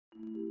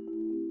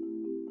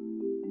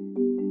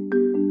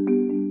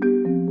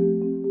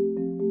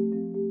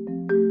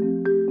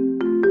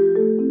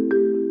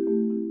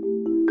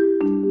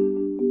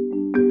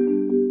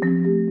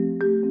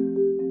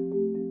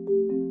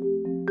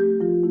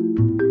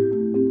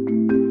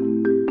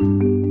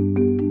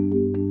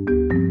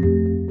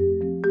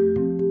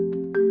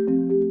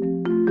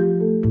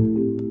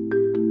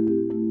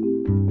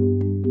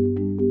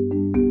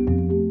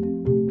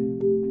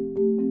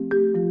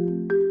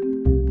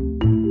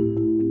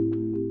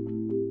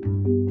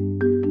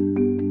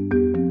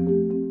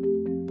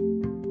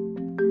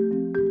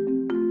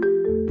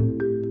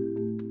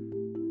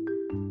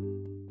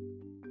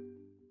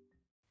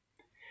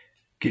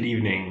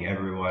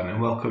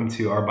welcome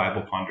to our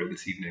Bible Ponder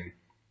this evening.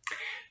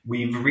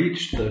 We've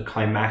reached the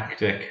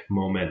climactic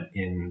moment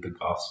in the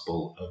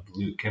Gospel of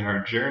Luke, and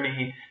our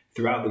journey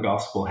throughout the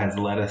Gospel has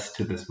led us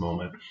to this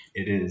moment.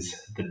 It is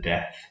the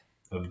death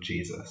of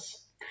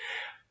Jesus.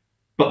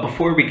 But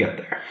before we get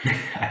there,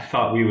 I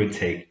thought we would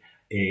take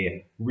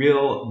a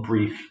real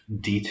brief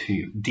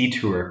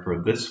detour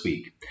for this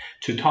week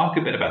to talk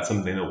a bit about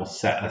something that will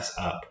set us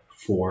up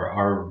for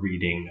our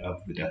reading of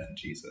the death of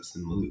Jesus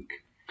in Luke.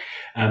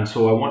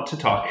 So I want to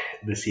talk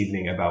this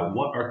evening about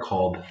what are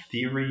called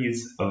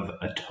theories of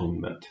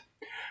atonement.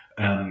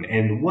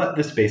 And what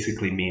this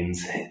basically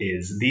means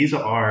is these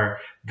are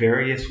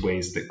various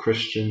ways that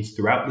Christians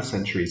throughout the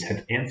centuries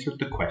have answered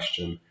the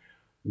question,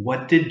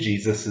 what did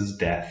Jesus'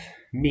 death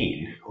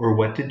mean? Or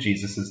what did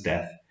Jesus'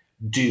 death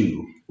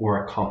do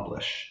or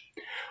accomplish?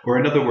 Or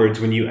in other words,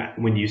 when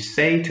you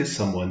say to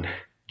someone,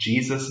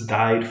 Jesus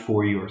died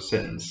for your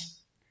sins,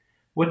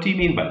 what do you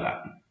mean by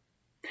that?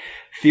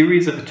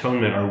 Theories of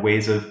atonement are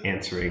ways of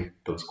answering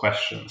those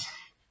questions.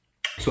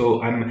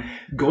 So I'm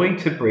going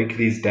to break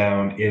these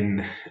down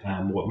in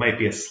what might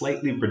be a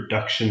slightly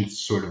reduction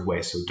sort of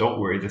way. So don't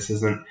worry, this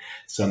isn't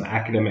some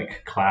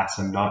academic class.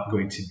 I'm not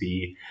going to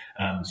be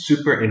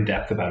super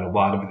in-depth about a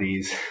lot of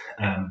these,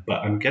 but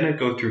I'm going to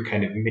go through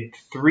kind of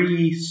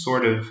three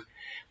sort of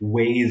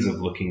ways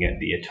of looking at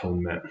the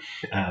atonement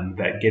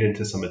that get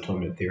into some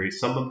atonement theories.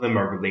 Some of them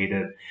are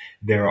related.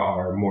 There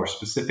are more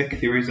specific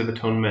theories of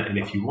atonement, and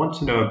if you want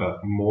to know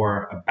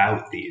more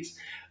about these,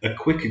 a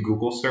quick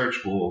Google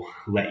search will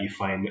let you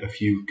find a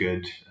few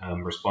good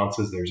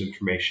responses. There's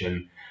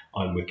information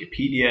on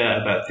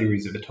Wikipedia about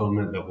theories of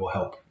atonement that will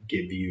help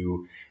give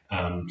you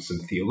some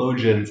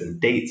theologians and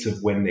dates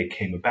of when they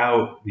came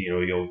about.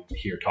 You'll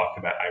hear talk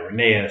about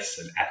Irenaeus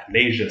and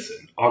Athanasius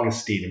and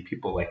Augustine and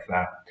people like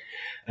that.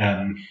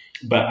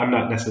 But I'm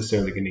not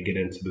necessarily going to get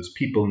into those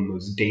people and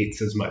those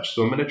dates as much.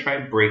 So I'm going to try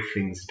and break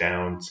things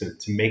down to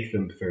make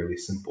them fairly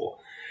simple.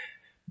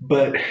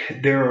 But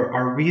there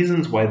are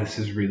reasons why this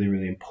is really,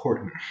 really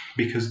important,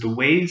 because the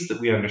ways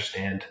that we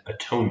understand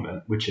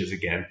atonement, which is,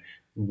 again,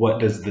 what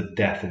does the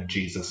death of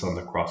Jesus on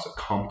the cross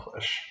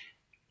accomplish,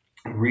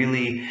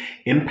 really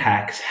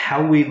impacts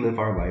how we live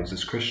our lives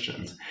as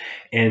Christians.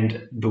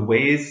 And the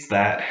ways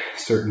that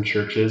certain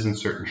churches and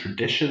certain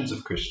traditions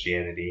of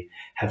Christianity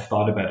have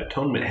thought about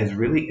atonement has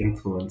really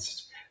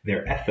influenced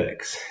their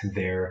ethics,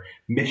 their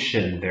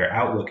mission, their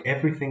outlook.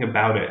 Everything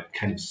about it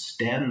kind of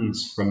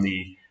stems from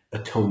the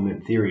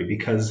atonement theory,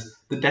 because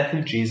the death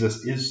of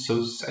Jesus is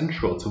so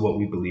central to what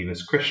we believe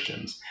as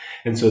Christians.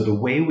 And so the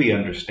way we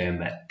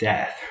understand that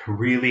death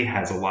really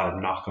has a lot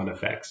of knock-on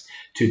effects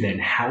to then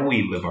how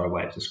we live our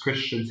lives as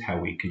Christians, how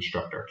we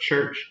construct our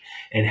church,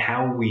 and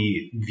how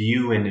we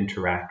view and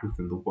interact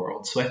within the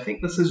world. So I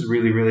think this is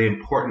really, really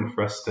important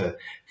for us to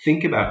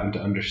think about and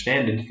to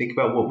understand and to think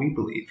about what we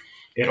believe.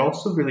 It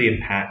also really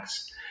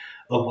impacts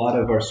a lot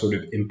of our sort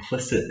of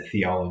implicit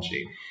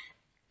theology.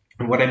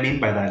 And what I mean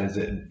by that is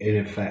it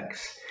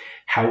affects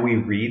how we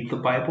read the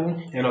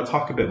Bible. And I'll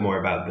talk a bit more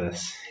about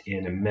this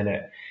in a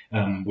minute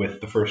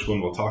with the first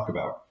one we'll talk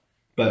about.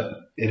 But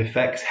it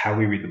affects how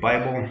we read the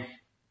Bible.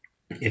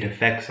 It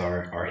affects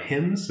our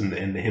hymns and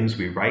the hymns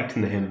we write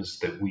and the hymns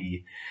that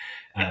we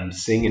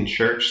sing in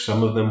church.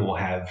 Some of them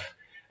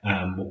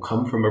will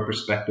come from a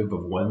perspective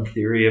of one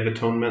theory of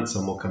atonement.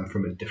 Some will come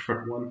from a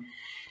different one.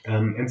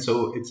 And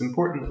so it's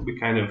important that we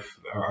kind of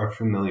are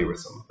familiar with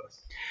some of this.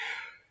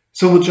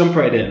 So we'll jump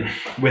right in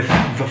with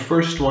the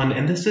first one,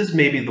 and this is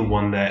maybe the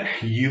one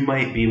that you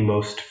might be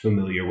most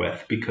familiar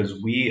with, because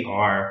we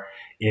are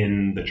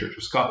in the Church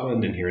of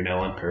Scotland, and here in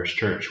Ellen Parish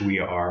Church, we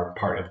are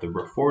part of the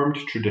Reformed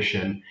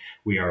tradition.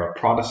 We are a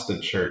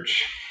Protestant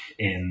church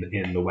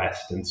in the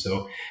West, and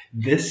so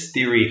this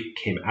theory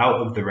came out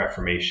of the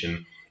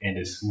Reformation and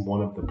is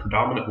one of the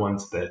predominant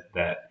ones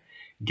that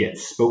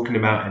gets spoken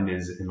about and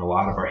is in a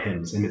lot of our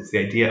hymns, and it's the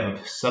idea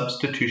of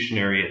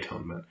substitutionary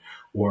atonement,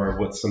 or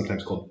what's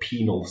sometimes called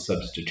penal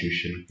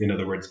substitution, in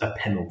other words, a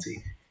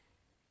penalty.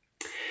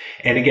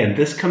 And again,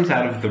 this comes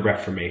out of the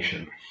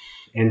Reformation.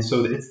 And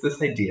so it's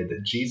this idea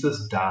that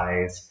Jesus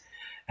dies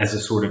as a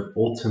sort of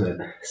ultimate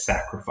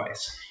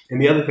sacrifice.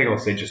 And the other thing I'll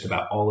say just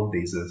about all of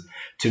these is,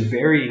 to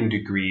varying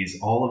degrees,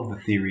 all of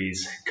the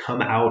theories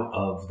come out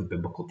of the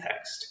biblical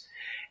text.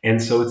 And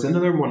so it's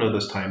another one of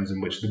those times in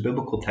which the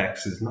biblical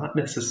text is not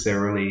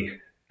necessarily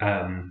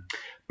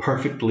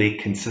perfectly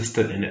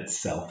consistent in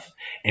itself.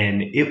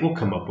 And it will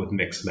come up with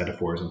mixed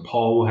metaphors, and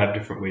Paul will have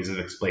different ways of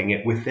explaining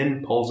it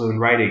within Paul's own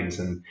writings,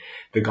 and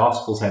the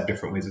Gospels have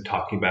different ways of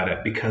talking about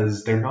it,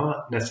 because they're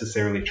not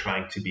necessarily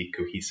trying to be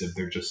cohesive.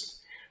 They're just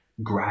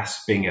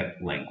grasping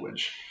at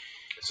language.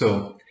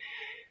 So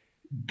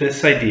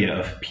this idea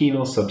of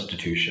penal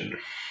substitution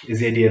is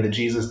the idea that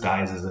Jesus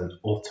dies as an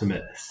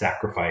ultimate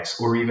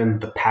sacrifice, or even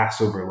the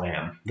Passover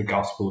lamb. The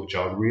Gospel of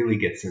John really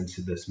gets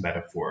into this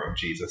metaphor of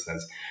Jesus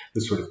as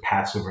the sort of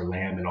Passover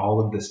lamb, and all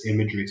of this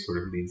imagery sort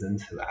of leads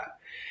into that.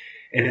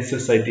 And it's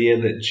this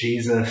idea that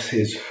Jesus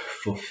is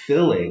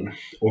fulfilling,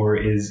 or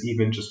is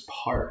even just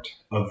part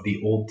of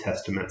the Old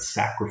Testament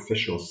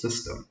sacrificial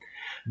system.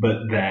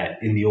 but that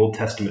in the Old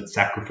Testament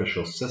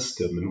sacrificial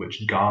system in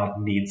which God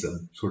needs a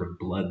sort of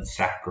blood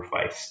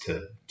sacrifice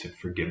to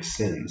forgive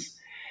sins,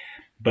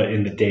 but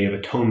in the Day of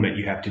Atonement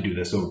you have to do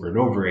this over and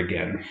over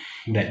again,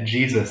 that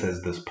Jesus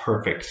as this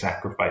perfect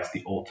sacrifice,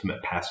 the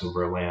ultimate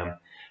Passover lamb,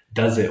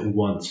 does it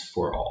once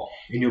for all.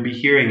 And you'll be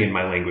hearing in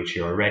my language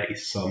here already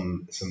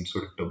some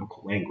sort of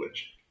biblical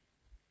language.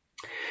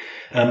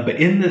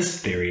 But in this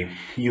theory,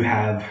 you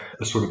have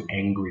a sort of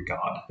angry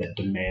God that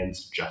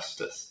demands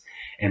justice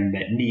and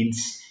that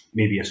needs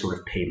maybe a sort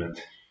of payment.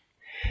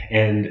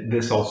 And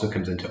this also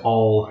comes into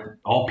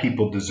all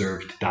people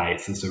deserve to die.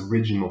 It's this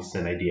original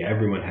sin idea.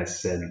 Everyone has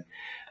sin,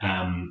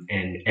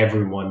 and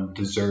everyone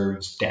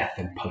deserves death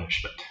and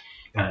punishment.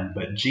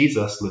 But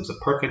Jesus lives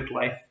a perfect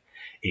life,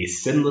 a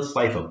sinless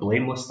life, a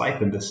blameless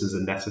life, and this is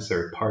a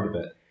necessary part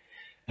of it.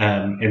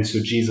 And so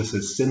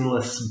Jesus'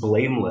 sinless,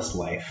 blameless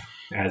life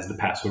as the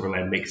Passover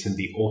lamb makes him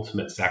the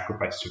ultimate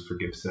sacrifice to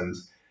forgive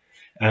sins.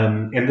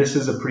 And this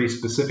is a pretty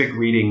specific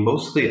reading,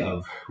 mostly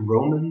of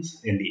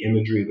Romans and the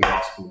imagery of the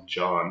Gospel of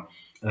John.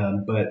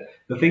 But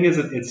the thing is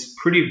that it's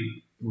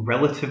pretty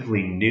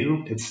relatively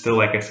new. It's still,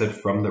 like I said,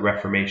 from the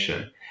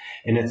Reformation.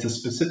 And it's a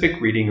specific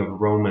reading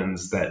of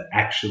Romans that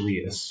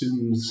actually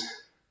assumes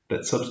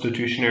that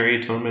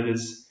substitutionary atonement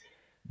is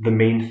the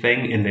main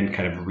thing and then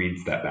kind of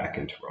reads that back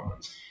into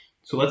Romans.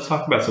 So let's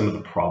talk about some of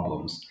the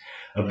problems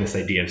of this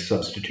idea of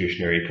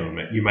substitutionary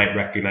atonement. You might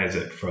recognize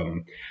it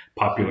from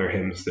popular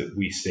hymns that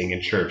we sing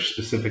in church.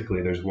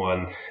 Specifically, there's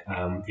one,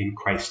 in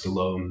Christ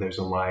alone, there's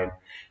a line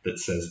that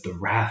says, the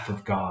wrath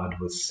of God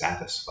was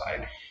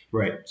satisfied,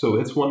 right? So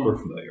it's one we're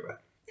familiar with.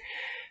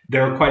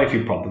 There are quite a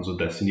few problems with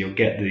this, and you'll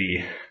get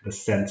the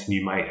sense, and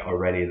you might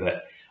already,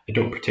 that I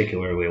don't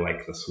particularly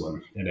like this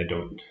one, and I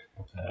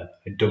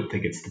don't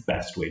think it's the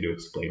best way to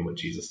explain what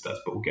Jesus does,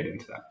 but we'll get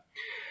into that.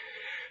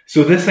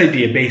 So this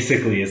idea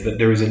basically is that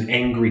there is an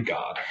angry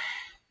God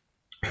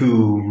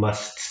who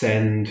must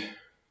send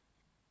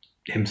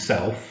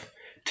himself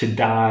to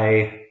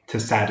die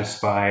to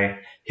satisfy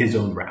his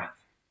own wrath.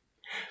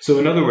 So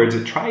in other words,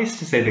 it tries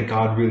to say that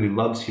God really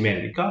loves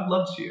humanity. God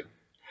loves you.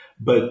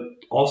 But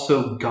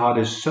also God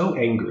is so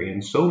angry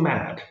and so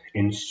mad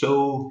and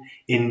so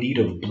in need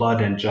of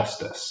blood and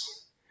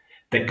justice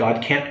that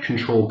God can't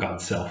control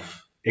God's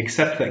self,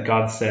 except that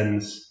God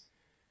sends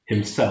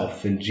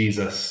himself and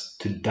Jesus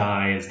to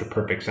die as the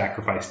perfect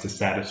sacrifice to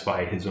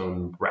satisfy his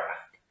own wrath,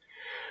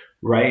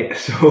 right?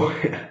 So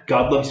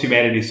God loves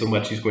humanity so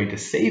much he's going to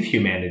save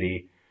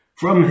humanity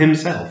from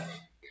himself,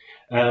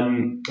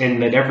 and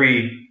that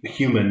every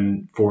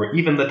human, for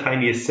even the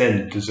tiniest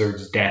sin,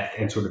 deserves death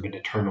and sort of an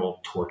eternal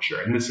torture.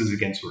 And this is,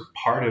 again, sort of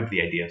part of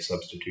the idea of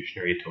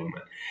substitutionary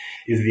atonement,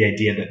 is the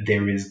idea that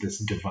there is this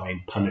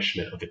divine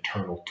punishment of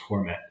eternal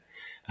torment.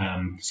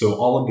 So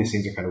all of these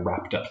things are kind of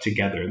wrapped up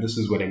together. And this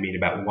is what I mean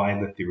about why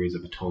the theories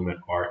of atonement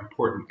are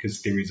important, because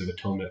theories of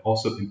atonement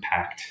also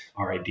impact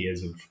our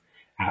ideas of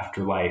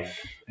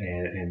afterlife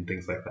and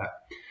things like that.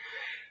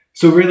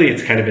 So really,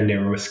 it's kind of a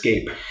narrow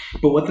escape.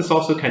 But what this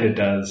also kind of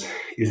does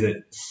is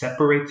it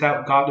separates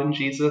out God and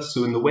Jesus.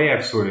 So in the way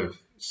I've sort of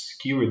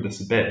skewered this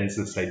a bit is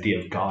this idea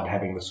of God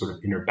having this sort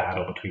of inner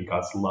battle between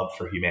God's love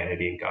for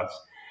humanity and God's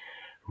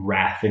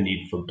wrath and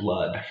need for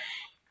blood.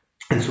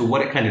 And so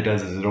what it kind of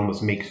does is it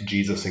almost makes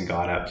Jesus and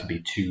God out to be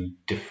two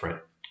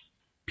different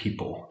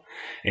people.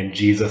 And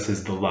Jesus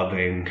is the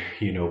loving,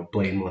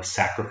 blameless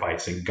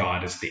sacrifice, and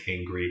God is the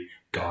angry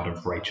God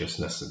of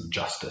righteousness and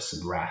justice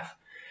and wrath.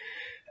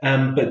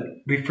 But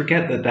we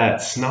forget that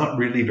that's not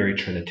really very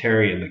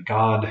Trinitarian, that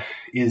God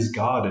is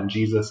God and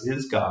Jesus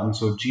is God. And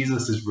so if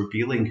Jesus is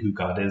revealing who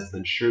God is,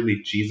 then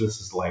surely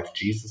Jesus' life,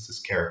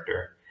 Jesus'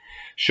 character,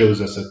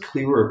 shows us a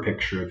clearer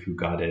picture of who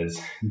God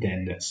is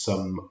than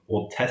some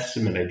Old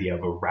Testament idea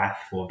of a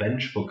wrathful,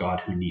 vengeful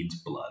God who needs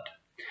blood.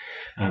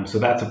 So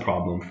that's a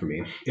problem for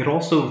me. It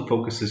also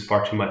focuses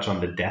far too much on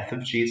the death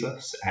of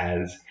Jesus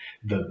as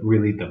the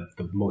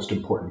most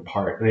important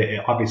part.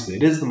 Obviously,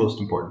 it is the most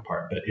important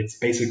part, but it's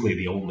basically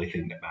the only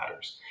thing that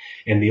matters.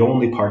 And the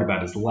only part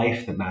about his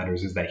life that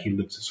matters is that he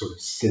lives a sort of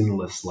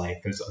sinless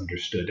life as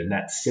understood. And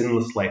that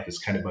sinless life is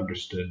kind of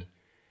understood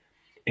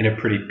in a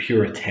pretty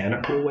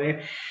puritanical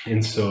way.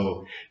 And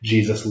so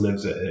Jesus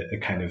lives a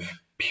kind of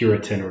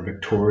Puritan or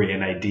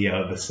Victorian idea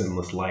of a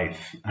sinless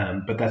life.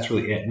 But that's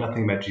really it.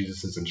 Nothing about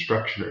Jesus'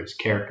 instruction or his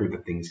character,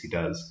 the things he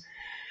does,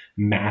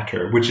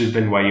 matter, which is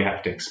then why you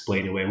have to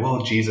explain away,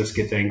 well, Jesus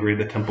gets angry in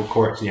the temple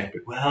courts, and you have to,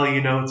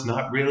 it's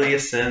not really a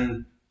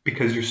sin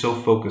because you're so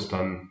focused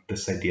on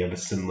this idea of a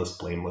sinless,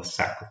 blameless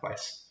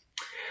sacrifice.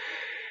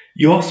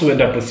 You also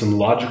end up with some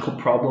logical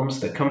problems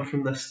that come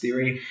from this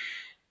theory.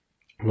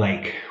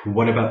 Like,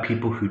 what about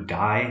people who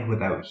die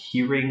without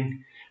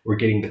hearing or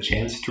getting the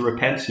chance to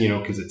repent?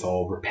 Because it's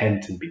all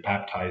repent and be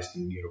baptized,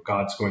 and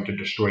God's going to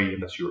destroy you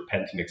unless you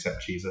repent and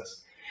accept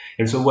Jesus.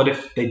 And so what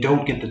if they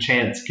don't get the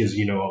chance? Because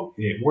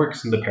it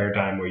works in the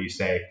paradigm where you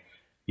say,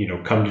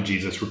 come to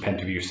Jesus,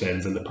 repent of your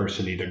sins, and the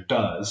person either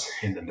does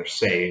and then they're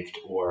saved,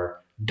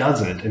 or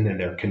doesn't and then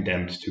they're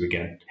condemned to,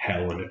 again,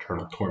 hell and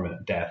eternal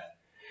torment, death.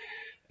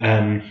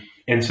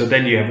 And so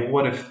then you have,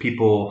 what if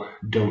people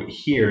don't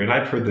hear? And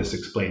I've heard this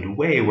explained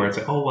away where it's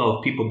like, oh, well,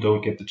 if people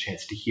don't get the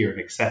chance to hear and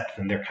accept,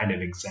 then they're kind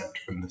of exempt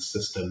from the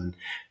system. And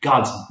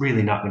God's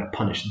really not going to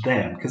punish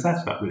them because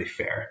that's not really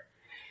fair.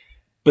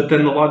 But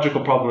then the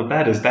logical problem with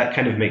that is that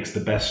kind of makes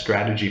the best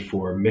strategy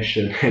for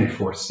mission and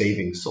for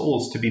saving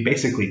souls to be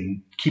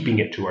basically keeping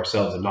it to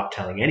ourselves and not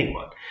telling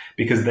anyone.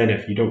 Because then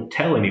if you don't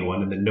tell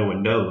anyone and then no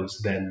one knows,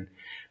 then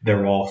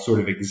they're all sort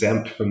of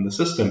exempt from the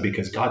system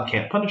because God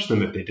can't punish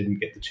them if they didn't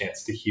get the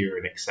chance to hear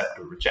and accept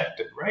or reject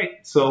it, right?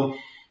 So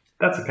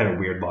that's a kind of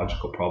weird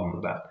logical problem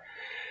with that.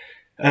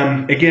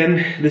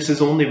 Again, this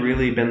has only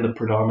really been the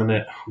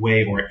predominant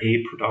way, or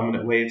a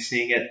predominant way of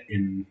seeing it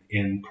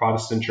in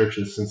Protestant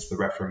churches since the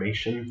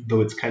Reformation,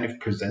 though it's kind of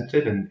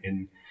presented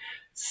and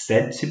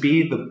said to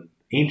be the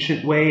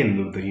ancient way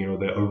and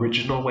the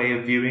original way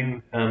of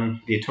viewing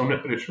the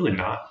atonement, but it's really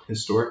not.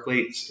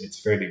 Historically, it's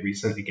fairly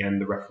recent. Again,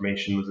 the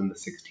Reformation was in the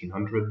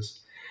 1600s,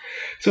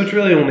 so it's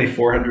really only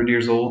 400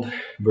 years old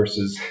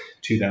versus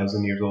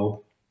 2,000 years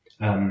old.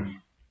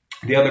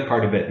 The other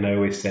part of it, and I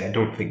always say, I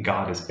don't think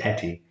God is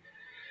petty.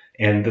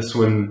 And this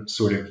one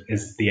sort of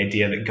is the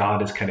idea that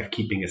God is kind of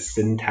keeping a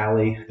sin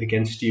tally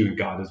against you, and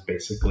God is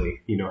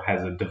basically,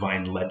 has a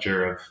divine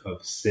ledger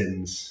of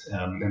sins,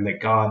 and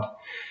that God,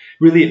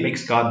 really it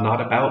makes God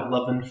not about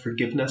love and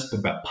forgiveness,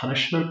 but about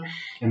punishment.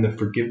 And the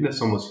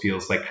forgiveness almost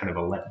feels like kind of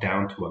a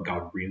letdown to what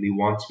God really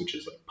wants, which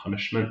is like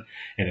punishment.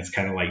 And it's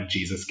kind of like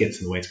Jesus gets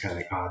in the way. It's kind of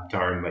like, oh,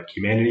 darn, like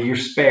humanity, you're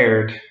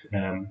spared,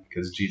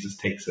 because Jesus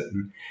takes it.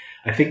 And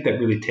I think that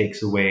really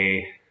takes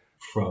away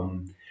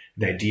from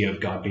the idea of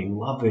God being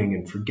loving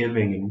and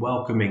forgiving and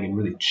welcoming and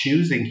really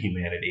choosing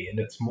humanity. And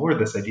it's more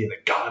this idea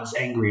that God's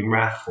angry and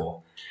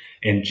wrathful,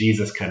 and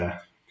Jesus kind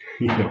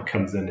of,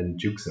 comes in and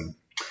jukes him.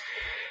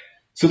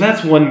 So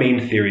that's one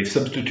main theory,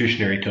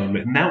 substitutionary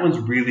atonement. And that one's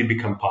really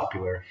become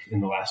popular in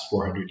the last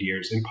 400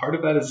 years. And part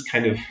of that is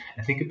kind of,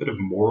 I think, a bit of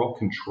moral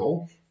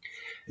control.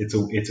 It's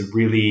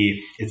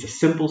a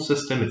simple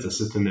system. It's a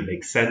system that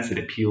makes sense. It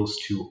appeals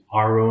to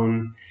our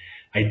own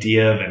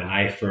idea of an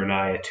eye for an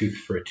eye, a tooth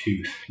for a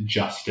tooth,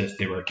 justice.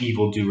 There are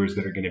evildoers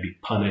that are going to be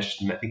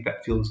punished. And I think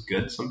that feels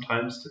good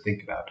sometimes to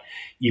think about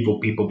evil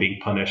people being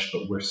punished,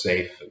 but we're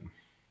safe and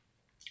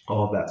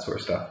all of that sort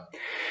of stuff.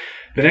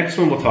 The next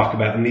one we'll talk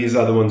about, and these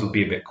other ones will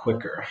be a bit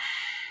quicker,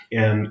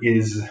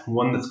 is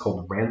one that's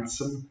called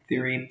ransom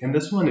theory. And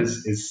this one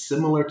is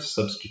similar to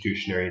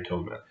substitutionary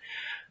atonement.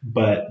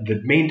 But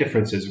the main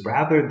difference is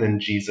rather than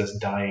Jesus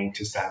dying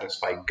to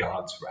satisfy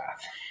God's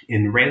wrath,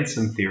 in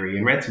ransom theory,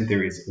 and ransom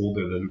theory is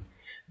older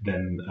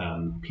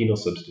than penal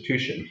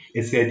substitution,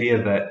 it's the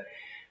idea that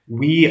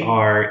we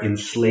are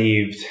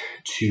enslaved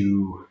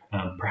to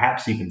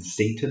perhaps even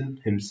Satan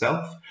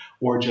himself,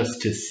 or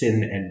just to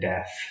sin and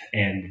death,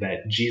 and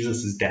that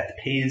Jesus' death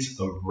pays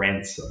a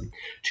ransom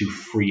to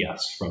free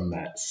us from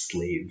that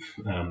slave,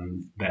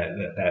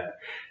 that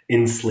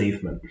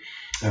enslavement.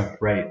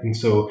 Right, and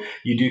so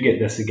you do get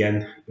this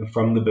again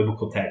from the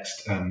biblical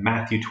text,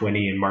 Matthew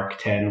 20 and Mark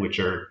 10, which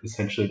are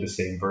essentially the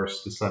same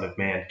verse. The Son of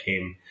Man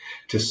came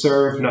to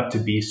serve, not to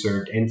be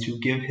served, and to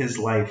give his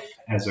life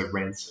as a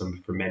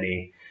ransom for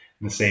many.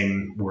 The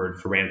same word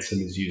for ransom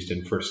is used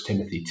in 1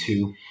 Timothy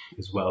 2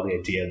 as well, the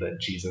idea that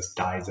Jesus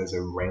dies as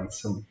a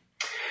ransom.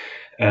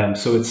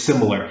 So it's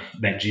similar,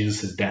 that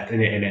Jesus' death,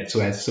 and it so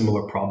has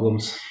similar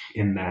problems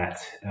in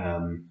that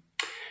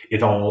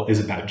it all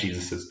is about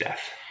Jesus'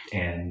 death.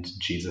 And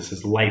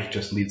Jesus' life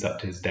just leads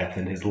up to his death,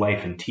 and his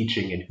life and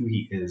teaching and who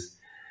he is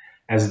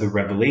as the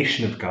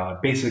revelation of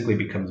God basically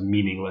becomes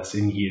meaningless,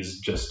 and he is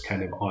just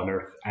kind of on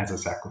earth as a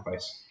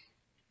sacrifice.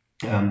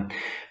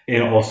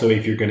 And also,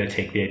 if you're going to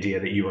take the idea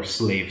that you are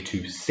slave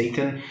to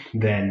Satan,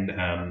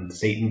 then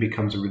Satan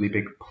becomes a really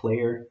big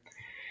player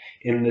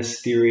in this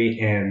theory.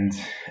 And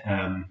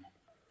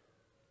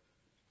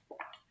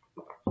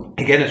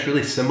again, it's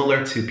really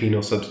similar to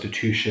penal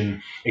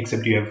substitution,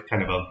 except you have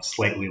kind of a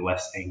slightly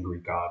less angry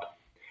God.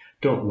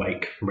 Don't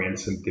like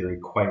ransom theory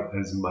quite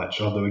as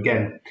much, although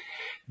again,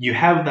 you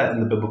have that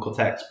in the biblical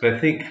text, but I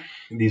think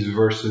these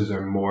verses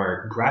are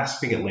more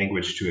grasping at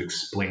language to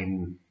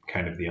explain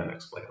kind of the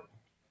unexplainable.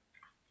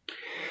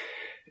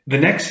 The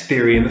next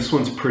theory, and this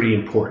one's pretty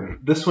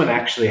important, this one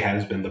actually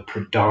has been the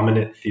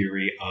predominant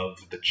theory of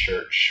the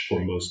church for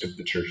most of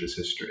the church's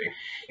history.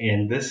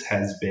 And this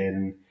has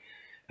been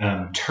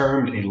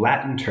termed a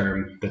Latin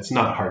term that's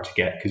not hard to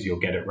get because you'll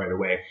get it right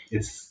away.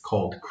 It's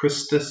called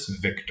Christus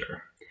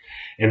Victor.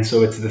 And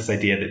so it's this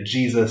idea that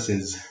Jesus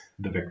is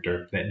the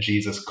victor, that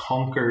Jesus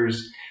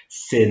conquers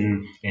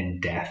sin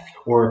and death,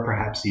 or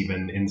perhaps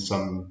even in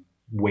some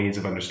ways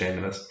of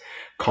understanding this,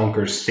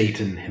 conquers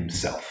Satan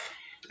himself.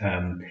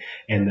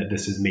 And that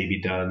this is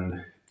maybe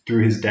done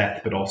through his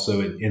death, but also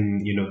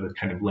in the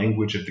kind of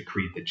language of the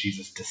creed that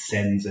Jesus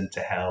descends into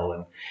hell,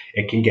 and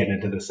it can get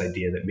into this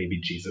idea that maybe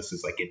Jesus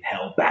is like in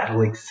hell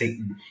battling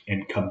Satan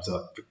and comes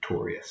up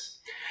victorious,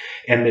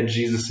 and that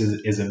Jesus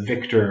is a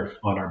victor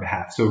on our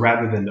behalf. So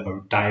rather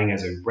than dying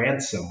as a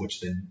ransom,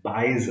 which then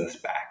buys us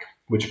back,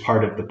 which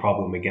part of the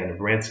problem again of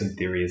ransom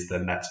theory is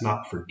then that's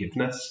not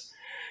forgiveness.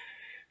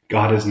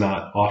 God is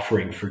not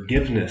offering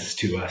forgiveness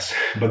to us,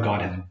 but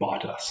God has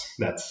bought us.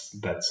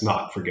 That's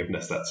not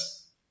forgiveness,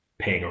 that's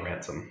paying a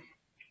ransom.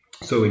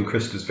 So in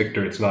Christus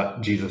Victor, it's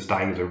not Jesus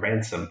dying as a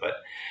ransom, but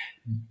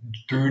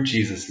through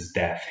Jesus'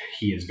 death,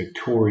 he is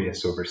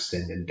victorious over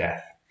sin and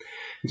death.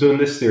 And so in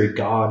this theory,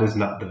 God is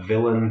not the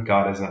villain,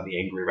 God is not the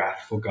angry,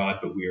 wrathful God,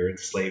 but we are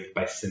enslaved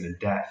by sin and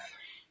death.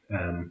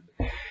 And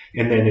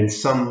then in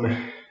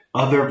some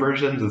other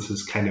versions, this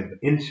is kind of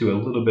into a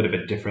little bit of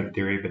a different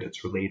theory, but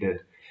it's related,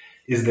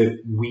 is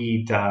that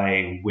we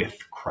die with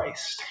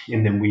Christ,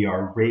 and then we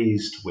are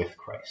raised with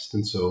Christ.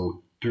 And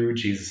so through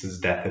Jesus'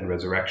 death and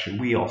resurrection,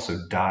 we also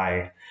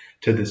die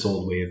to this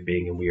old way of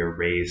being, and we are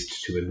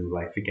raised to a new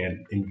life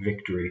again in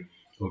victory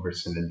over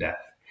sin and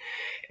death.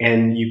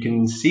 And you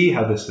can see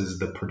how this is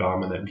the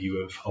predominant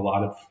view of a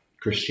lot of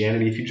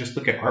Christianity. If you just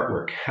look at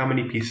artwork, how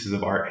many pieces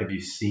of art have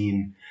you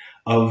seen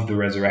of the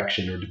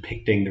resurrection or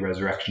depicting the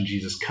resurrection,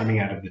 Jesus coming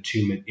out of the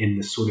tomb in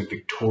this sort of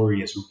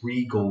victorious,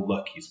 regal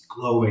look? He's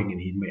glowing, and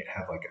he might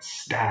have like a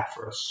staff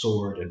or a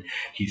sword, and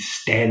he's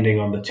standing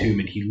on the tomb,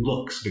 and he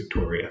looks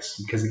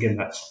victorious. Because again,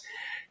 that's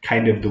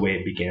kind of the way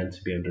it began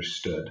to be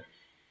understood.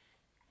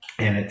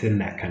 And it's in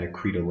that kind of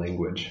creedal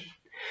language.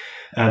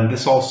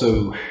 This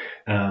also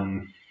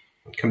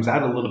comes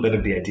out a little bit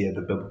of the idea of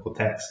the biblical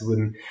text.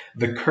 When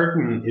the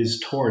curtain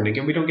is torn,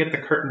 again, we don't get the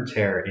curtain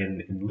tear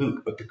in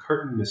Luke, but the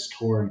curtain is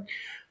torn.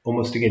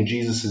 Almost again,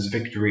 Jesus'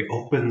 victory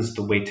opens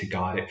the way to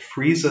God. It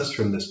frees us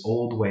from this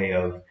old way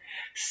of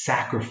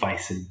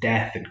sacrifice and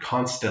death and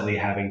constantly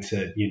having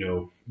to,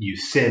 you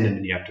sin and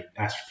then you have to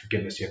ask for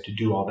forgiveness. You have to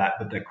do all that,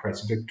 but that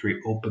Christ's victory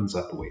opens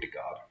up the way to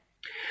God.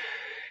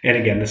 And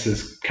again, this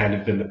has kind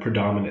of been the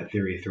predominant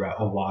theory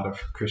throughout a lot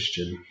of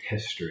Christian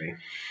history.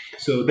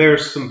 So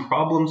there's some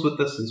problems with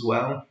this as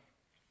well.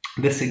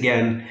 This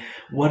again,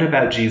 what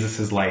about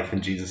Jesus' life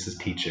and Jesus'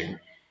 teaching?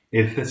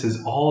 If this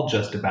is all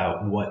just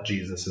about what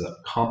Jesus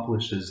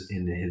accomplishes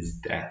in his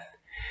death,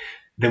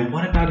 then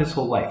what about his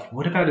whole life?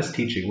 What about his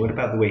teaching? What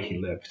about the way he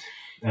lived?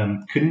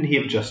 Couldn't he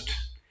have just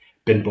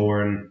been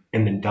born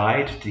and then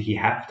died? Did he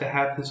have to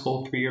have his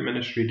whole 3-year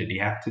ministry? Did he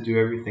have to do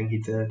everything he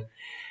did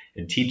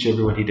and teach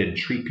everyone he did and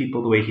treat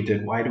people the way he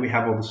did? Why do we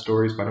have all the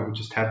stories? Why don't we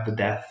just have the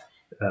death?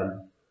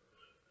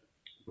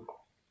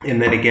 And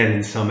then again,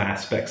 in some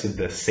aspects of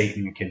this,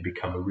 Satan can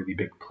become a really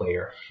big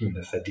player in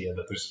this idea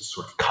that there's this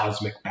sort of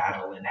cosmic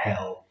battle in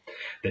hell,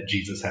 that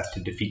Jesus has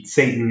to defeat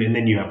Satan. And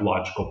then you have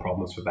logical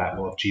problems with that.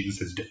 Well, if Jesus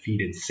has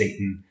defeated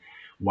Satan,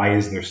 why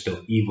is there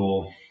still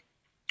evil?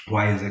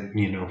 Why is it,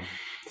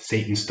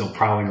 Satan still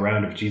prowling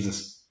around if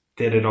Jesus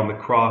did it on the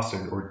cross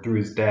or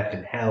through his death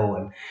in hell?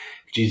 And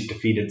if Jesus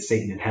defeated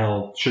Satan in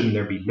hell, shouldn't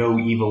there be no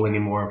evil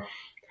anymore?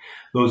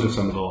 Those are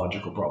some of the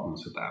logical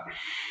problems with that.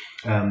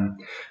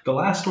 The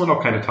last one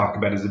I'll kind of talk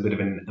about is a bit of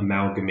an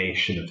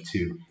amalgamation of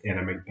two, and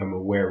I'm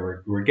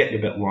aware we're getting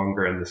a bit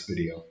longer in this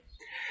video.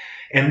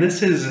 And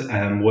this is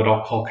what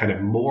I'll call kind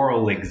of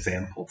moral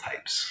example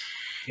types.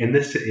 And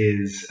this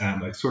is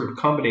a sort of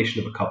combination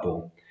of a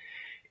couple.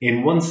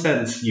 In one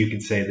sense, you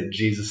could say that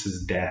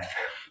Jesus' death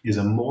is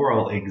a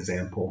moral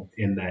example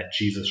in that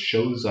Jesus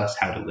shows us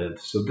how to live.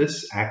 So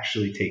this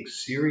actually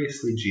takes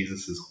seriously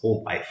Jesus'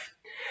 whole life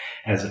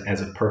as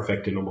a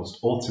perfect and almost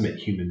ultimate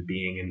human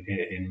being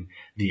in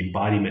the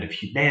embodiment of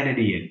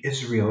humanity and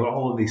Israel and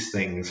all of these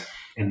things,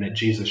 and that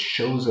Jesus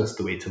shows us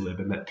the way to live,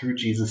 and that through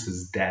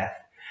Jesus' death,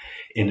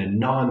 in a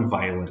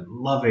non-violent,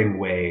 loving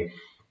way,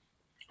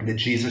 that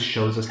Jesus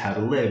shows us how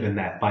to live, and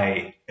that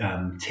by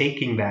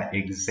taking that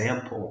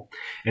example,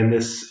 and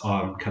this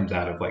comes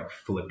out of like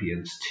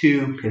Philippians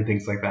 2 and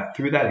things like that,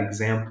 through that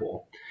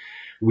example,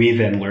 we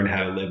then learn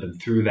how to live,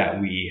 and through that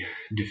we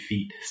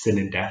defeat sin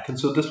and death. And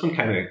so this one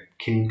kind of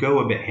can go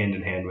a bit hand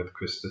in hand with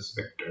Christus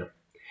Victor.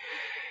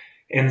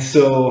 And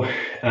so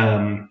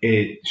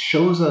it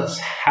shows us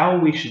how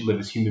we should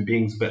live as human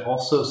beings, but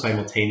also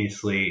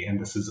simultaneously,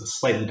 and this is a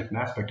slightly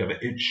different aspect of it,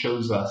 it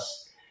shows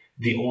us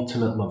the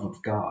ultimate love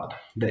of God,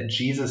 that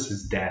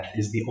Jesus' death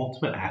is the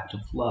ultimate act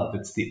of love.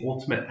 It's the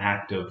ultimate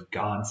act of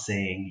God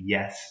saying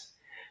yes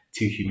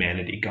to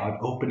humanity, God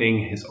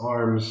opening his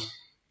arms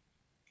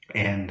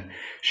and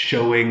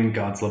showing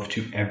God's love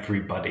to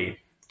everybody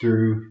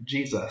through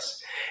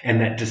Jesus.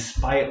 And that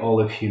despite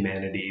all of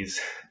humanity's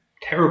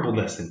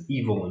terribleness and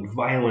evil and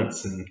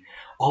violence and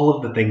all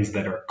of the things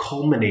that are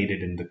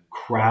culminated in the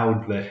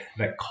crowd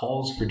that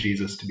calls for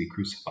Jesus to be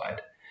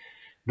crucified,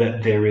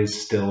 that there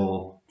is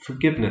still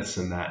forgiveness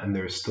in that, and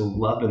there's still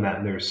love in that,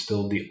 and there's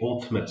still the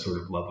ultimate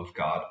sort of love of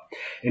God.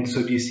 And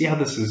so do you see how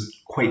this is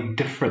quite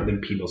different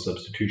than penal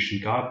substitution?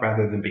 God,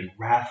 rather than being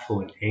wrathful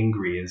and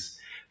angry, is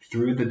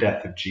through the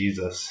death of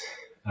Jesus,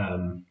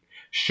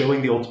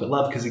 showing the ultimate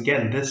love. Because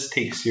again, this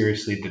takes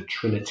seriously the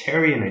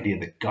Trinitarian idea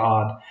that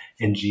God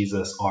and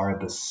Jesus are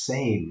the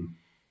same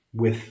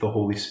with the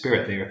Holy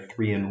Spirit. They are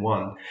 3 in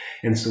 1.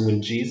 And so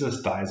when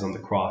Jesus dies on the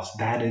cross,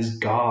 that is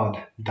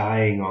God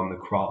dying on the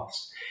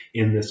cross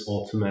in this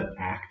ultimate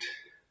act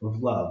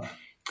of love.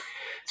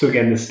 So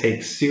again, this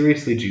takes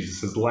seriously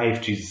Jesus'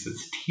 life.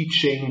 Jesus'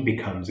 teaching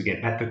becomes,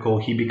 again, ethical.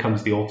 He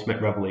becomes the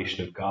ultimate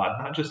revelation of God,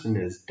 not just in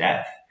his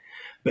death,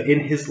 but in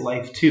his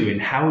life too, in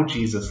how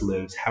Jesus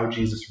lives, how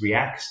Jesus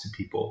reacts to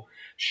people,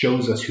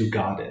 shows us who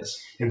God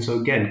is. And so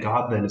again,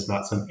 God then is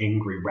not some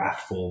angry,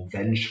 wrathful,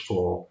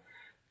 vengeful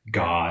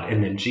God,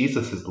 and then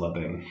Jesus is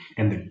loving,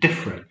 and they're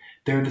different.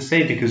 They're the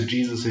same because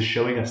Jesus is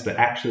showing us that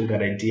actually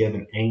that idea of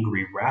an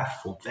angry,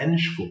 wrathful,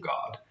 vengeful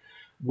God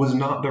was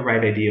not the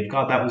right idea of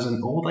God. That was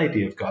an old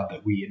idea of God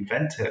that we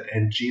invented,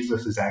 and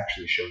Jesus is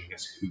actually showing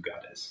us who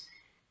God is.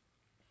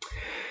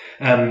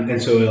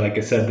 And so, like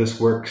I said, this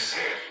works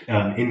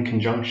in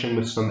conjunction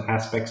with some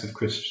aspects of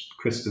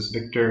Christus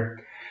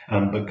Victor,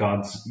 but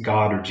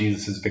God or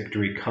Jesus'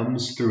 victory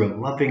comes through a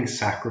loving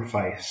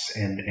sacrifice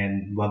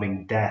and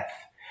loving death,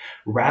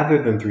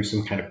 rather than through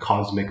some kind of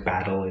cosmic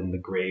battle in the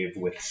grave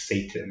with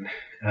Satan.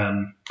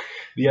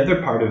 The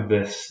other part of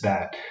this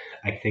that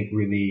I think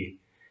really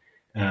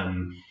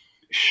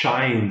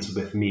shines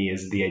with me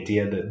is the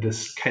idea that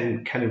this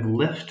can kind of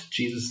lift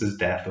Jesus'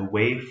 death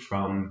away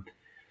from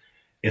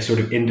a sort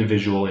of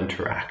individual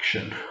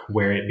interaction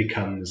where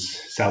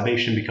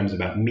salvation becomes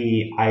about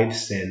me, I've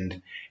sinned,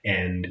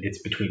 and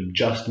it's between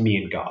just me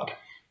and God.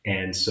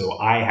 And so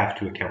I have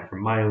to account for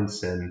my own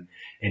sin,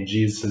 and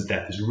Jesus'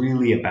 death is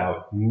really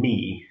about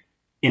me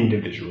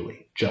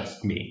individually,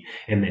 just me.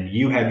 And then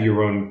you have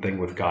your own thing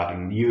with God,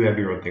 and you have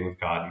your own thing with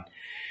God.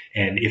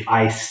 And if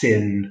I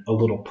sin, a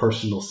little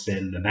personal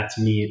sin, then that's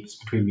me, it's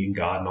between me and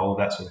God, and all of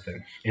that sort of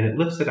thing. And it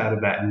lifts it out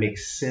of that and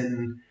makes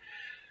sin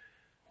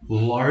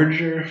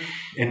larger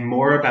and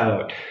more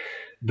about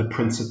the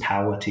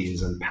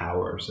principalities and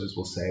powers, as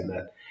we'll say,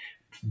 that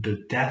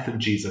the death of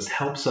Jesus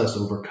helps us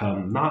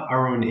overcome not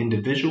our own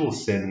individual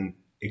sin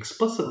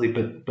explicitly,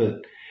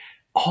 but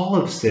all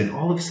of sin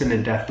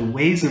and death, the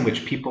ways in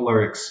which people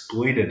are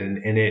exploited,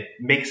 and it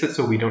makes it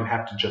so we don't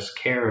have to just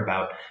care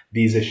about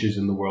these issues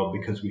in the world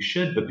because we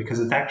should, but because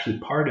it's actually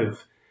part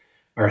of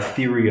our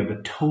theory of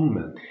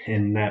atonement,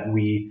 and that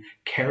we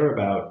care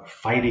about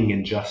fighting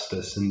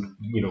injustice and,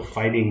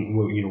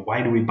 fighting,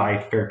 why do we buy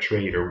fair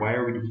trade, or why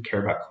do we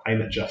care about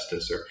climate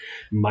justice or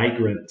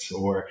migrants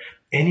or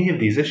any of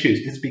these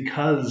issues? It's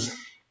because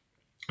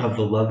of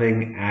the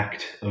loving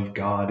act of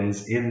God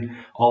is in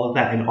all of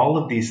that. And all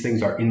of these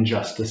things are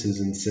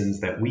injustices and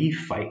sins that we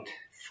fight,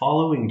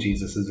 following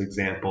Jesus's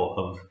example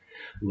of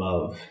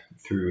love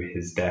through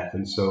his death.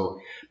 And so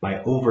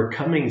by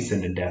overcoming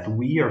sin and death,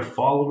 we are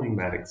following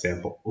that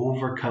example,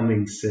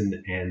 overcoming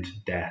sin and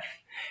death.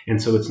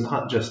 And so it's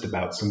not just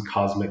about some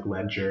cosmic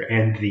ledger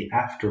and the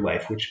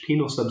afterlife, which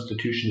penal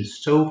substitution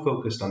is so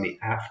focused on the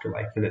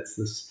afterlife. And it's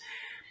this,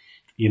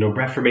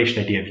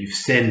 Reformation idea of you've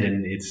sinned,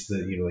 and it's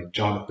the, like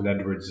Jonathan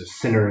Edwards, of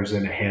sinners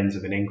in the hands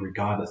of an angry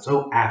God. It's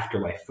so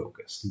afterlife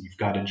focused. And you've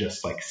got to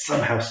just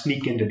somehow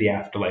sneak into the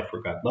afterlife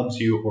where God loves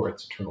you, or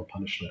it's eternal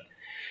punishment.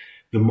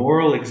 The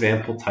moral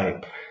example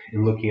type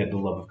in looking at the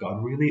love of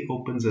God really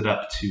opens it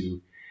up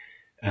to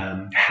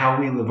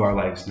how we live our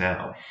lives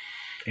now.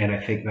 And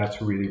I think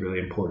that's really, really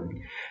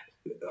important.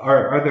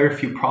 Are there a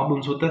few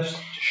problems with this?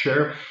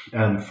 Sure.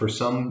 For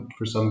some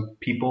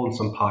people in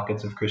some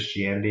pockets of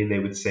Christianity, they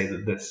would say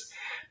that this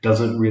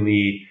doesn't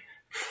really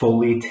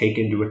fully take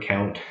into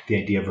account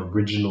the idea of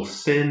original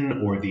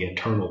sin or the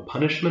eternal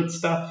punishment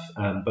stuff.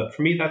 But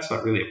for me, that's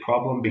not really a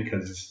problem,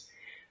 because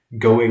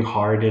going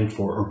hard in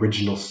for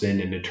original sin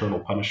and eternal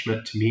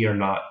punishment, to me, are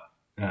not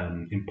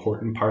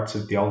important parts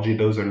of theology.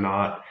 Those are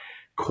not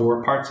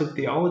core parts of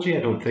theology.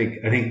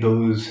 I think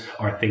those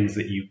are things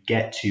that you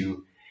get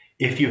to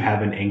if you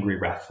have an angry,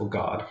 wrathful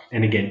God.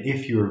 And again,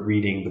 if you're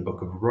reading the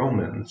book of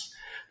Romans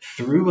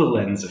through a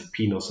lens of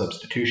penal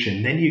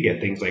substitution, then you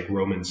get things like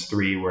Romans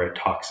 3, where it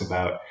talks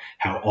about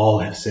how all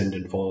have sinned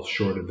and fall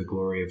short of the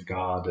glory of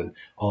God and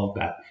all of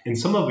that. And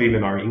some of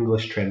even our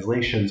English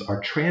translations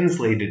are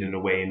translated in a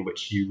way in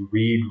which you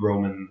read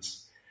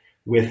Romans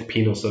with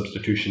penal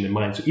substitution in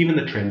mind. So even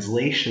the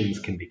translations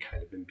can be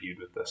kind of imbued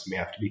with this, and we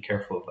have to be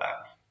careful of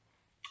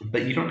that.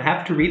 But you don't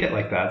have to read it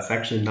like that. It's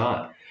actually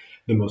not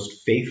the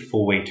most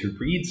faithful way to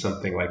read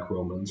something like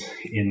Romans.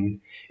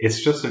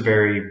 It's just a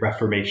very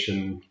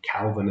Reformation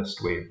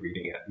Calvinist way of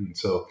reading it. And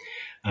so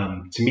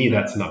to me,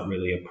 that's not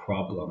really a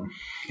problem.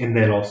 And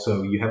then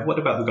also you have, what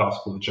about the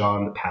Gospel of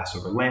John, the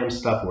Passover lamb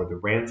stuff, or the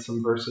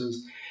ransom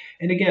verses?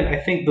 And again, I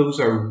think those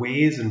are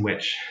ways in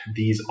which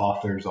these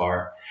authors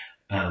are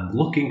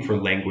looking for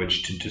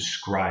language to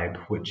describe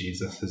what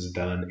Jesus has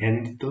done.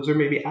 And those are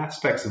maybe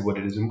aspects of what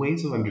it is and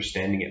ways of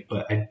understanding it.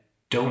 But I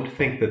don't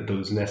think that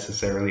those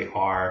necessarily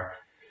are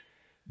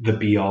the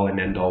be-all and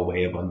end-all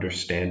way of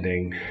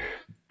understanding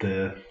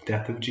the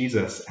death of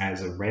Jesus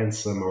as a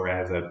ransom or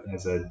as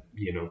a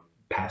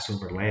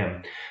Passover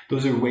lamb.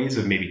 Those are ways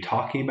of maybe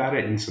talking about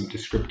it in some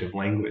descriptive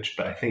language,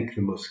 but I think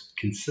the most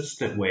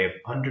consistent way of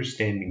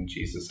understanding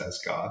Jesus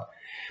as God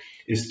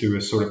is through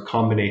a sort of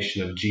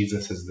combination of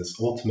Jesus as this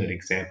ultimate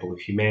example of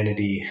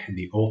humanity and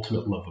the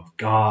ultimate love of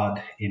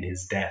God in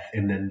his death,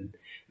 and then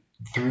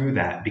through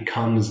that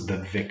becomes the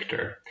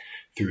victor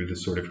through the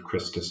sort of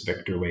Christus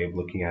Victor way of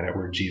looking at it,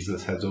 where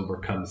Jesus has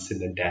overcome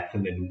sin and death,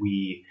 and then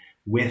we,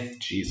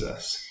 with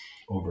Jesus,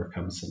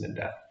 overcome sin and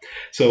death.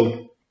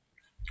 So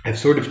I've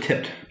sort of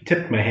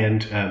tipped my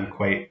hand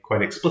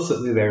quite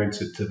explicitly there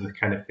into the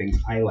kind of things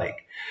I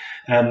like.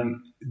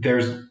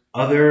 There's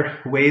other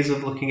ways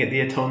of looking at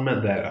the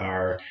atonement that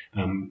are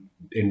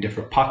in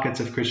different pockets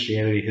of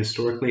Christianity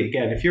historically.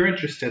 Again, if you're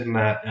interested in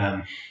that,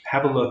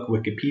 have a look.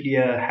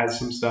 Wikipedia has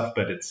some stuff,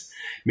 but it's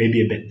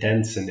maybe a bit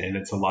dense and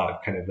it's a lot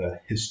of kind of the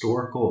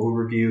historical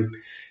overview.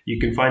 You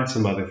can find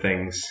some other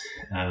things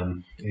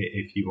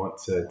if you want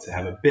to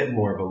have a bit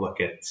more of a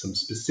look at some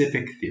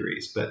specific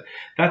theories. But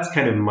that's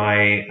kind of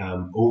my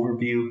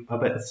overview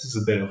of it. This is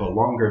a bit of a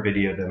longer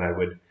video than I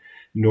would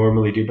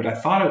normally do, but I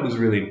thought it was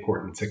really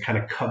important to kind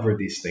of cover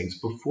these things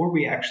before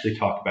we actually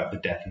talk about the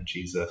death of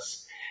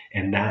Jesus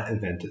and that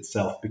event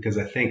itself, because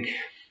I think,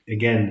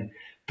 again,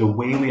 the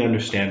way we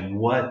understand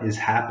what is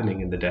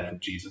happening in the death of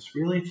Jesus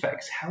really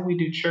affects how we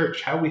do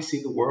church, how we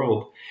see the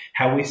world,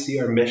 how we see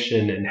our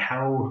mission, and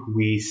how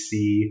we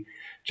see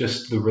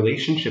just the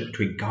relationship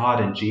between God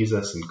and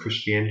Jesus and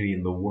Christianity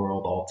and the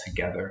world all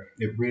together.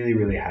 It really,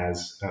 really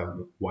has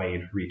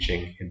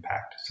wide-reaching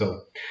impact.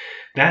 So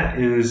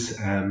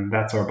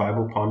that's our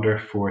Bible Ponder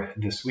for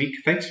this week.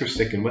 Thanks for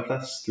sticking with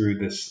us through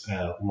this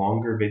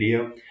longer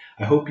video.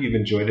 I hope you've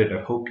enjoyed it.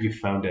 I hope you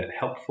found it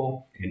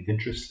helpful and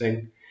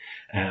interesting.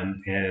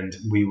 And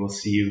we will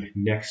see you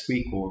next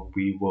week, where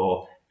we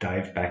will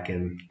dive back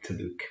into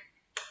Luke.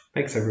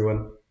 Thanks,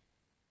 everyone.